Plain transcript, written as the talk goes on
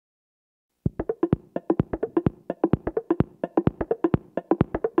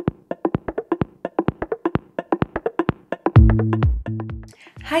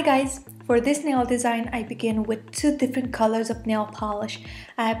Hi guys! For this nail design, I begin with two different colors of nail polish.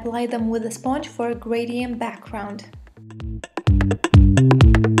 I apply them with a sponge for a gradient background.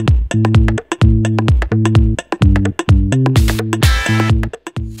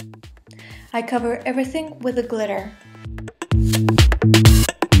 I cover everything with a glitter.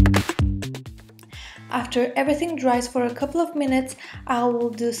 After everything dries for a couple of minutes, I will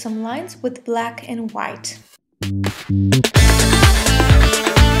do some lines with black and white.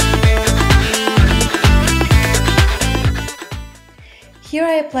 Here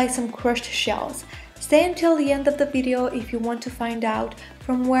I apply some crushed shells. Stay until the end of the video if you want to find out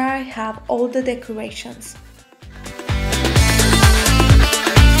from where I have all the decorations.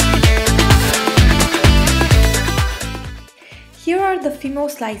 Here are the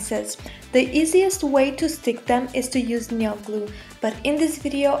Fimo slices. The easiest way to stick them is to use nail glue, but in this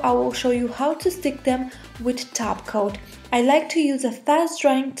video I will show you how to stick them with top coat. I like to use a fast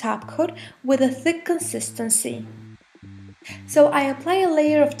drying top coat with a thick consistency. So I apply a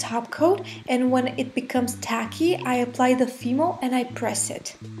layer of top coat, and when it becomes tacky, I apply the Fimo and I press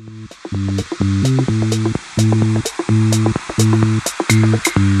it.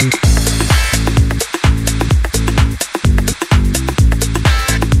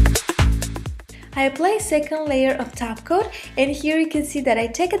 I apply a second layer of top coat, and here you can see that I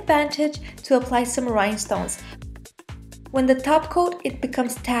take advantage to apply some rhinestones. When the top coat it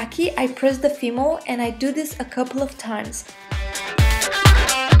becomes tacky, I press the Fimo and I do this a couple of times.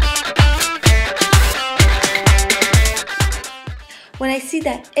 When I see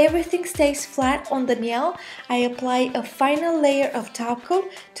that everything stays flat on the nail, I apply a final layer of top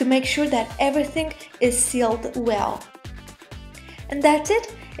coat to make sure that everything is sealed well. And that's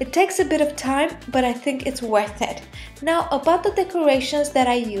it. It takes a bit of time, but I think it's worth it. Now about the decorations that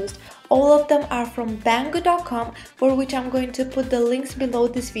I used. All of them are from banggood.com, for which I'm going to put the links below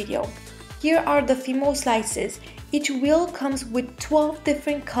this video. Here are the Fimo slices. Each wheel comes with 12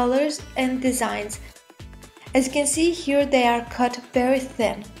 different colors and designs. As you can see here, they are cut very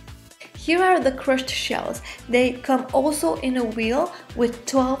thin. Here are the crushed shells. They come also in a wheel with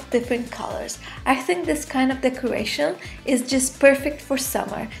 12 different colors. I think this kind of decoration is just perfect for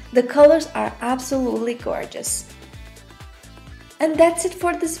summer. The colors are absolutely gorgeous. And that's it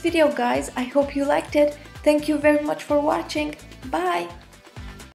for this video, guys. I hope you liked it. Thank you very much for watching. Bye!